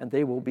 and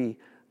they will be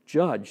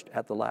judged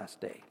at the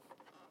last day.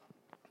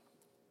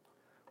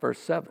 Verse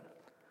 7,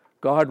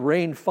 God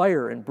rained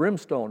fire and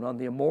brimstone on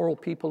the immoral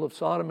people of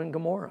Sodom and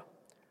Gomorrah.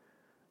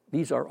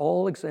 These are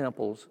all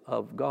examples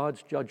of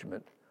God's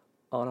judgment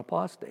on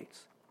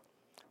apostates.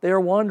 They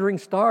are wandering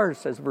stars,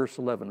 says verse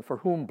 11, for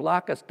whom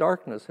blackest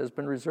darkness has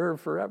been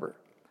reserved forever.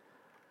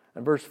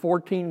 And verse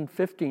 14 and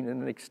 15,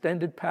 in an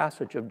extended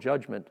passage of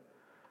judgment,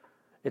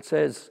 it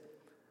says,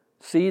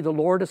 see, the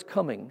Lord is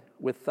coming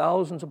with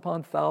thousands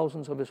upon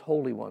thousands of his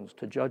holy ones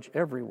to judge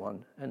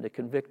everyone and to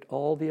convict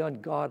all the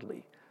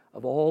ungodly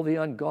of all the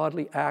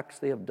ungodly acts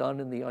they have done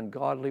in the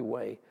ungodly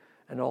way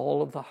and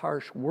all of the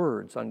harsh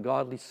words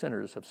ungodly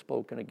sinners have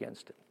spoken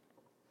against him.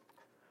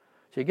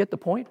 So you get the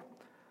point?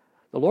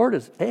 The Lord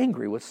is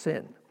angry with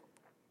sin,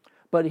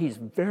 but he's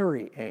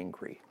very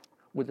angry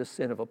with the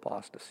sin of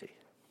apostasy.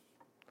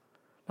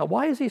 Now,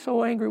 why is he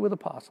so angry with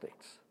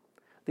apostates?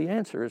 The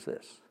answer is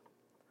this.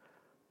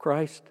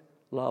 Christ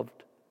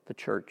loved the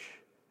church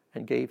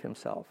and gave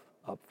himself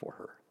up for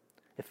her.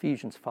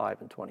 Ephesians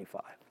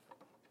 5:25.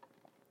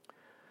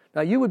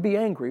 Now, you would be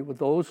angry with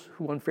those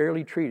who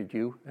unfairly treated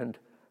you, and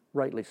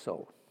rightly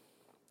so.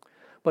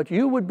 But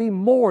you would be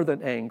more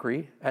than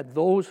angry at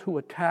those who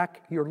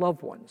attack your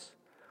loved ones,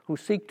 who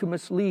seek to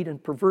mislead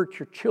and pervert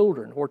your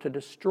children or to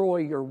destroy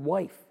your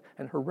wife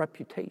and her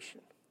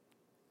reputation.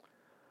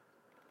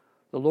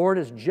 The Lord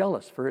is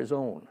jealous for his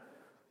own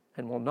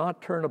and will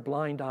not turn a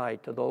blind eye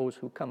to those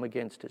who come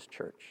against his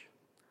church.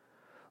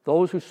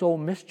 Those who sow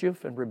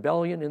mischief and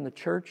rebellion in the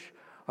church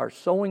are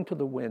sowing to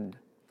the wind,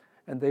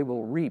 and they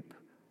will reap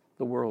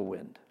the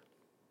whirlwind.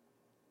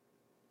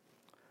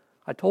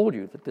 I told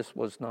you that this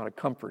was not a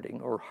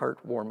comforting or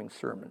heartwarming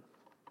sermon.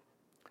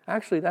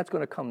 Actually, that's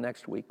going to come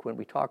next week when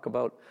we talk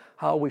about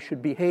how we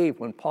should behave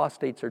when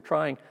apostates are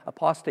trying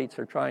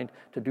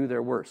to do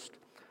their worst.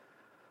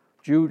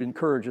 Jude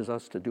encourages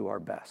us to do our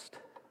best.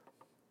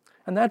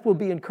 And that will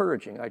be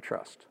encouraging, I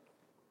trust.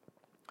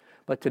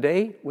 But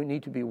today, we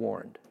need to be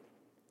warned.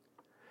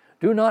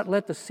 Do not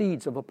let the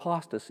seeds of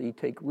apostasy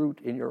take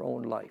root in your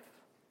own life.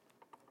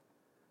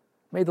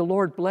 May the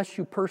Lord bless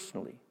you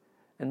personally,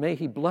 and may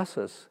he bless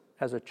us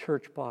as a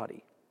church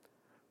body.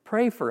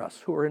 Pray for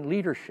us who are in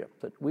leadership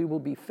that we will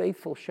be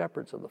faithful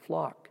shepherds of the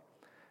flock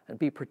and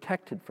be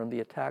protected from the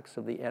attacks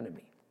of the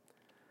enemy.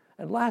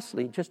 And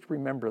lastly, just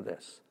remember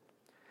this.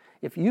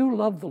 If you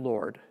love the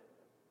Lord,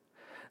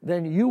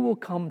 then you will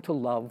come to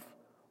love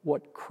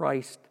what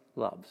Christ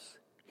loves.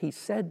 He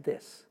said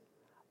this,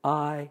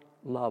 I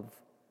love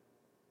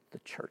the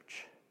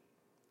church.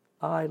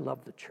 I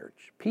love the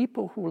church.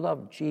 People who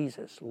love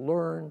Jesus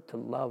learn to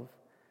love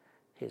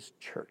his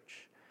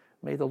church.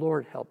 May the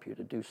Lord help you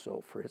to do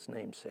so for his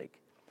name's sake.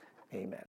 Amen.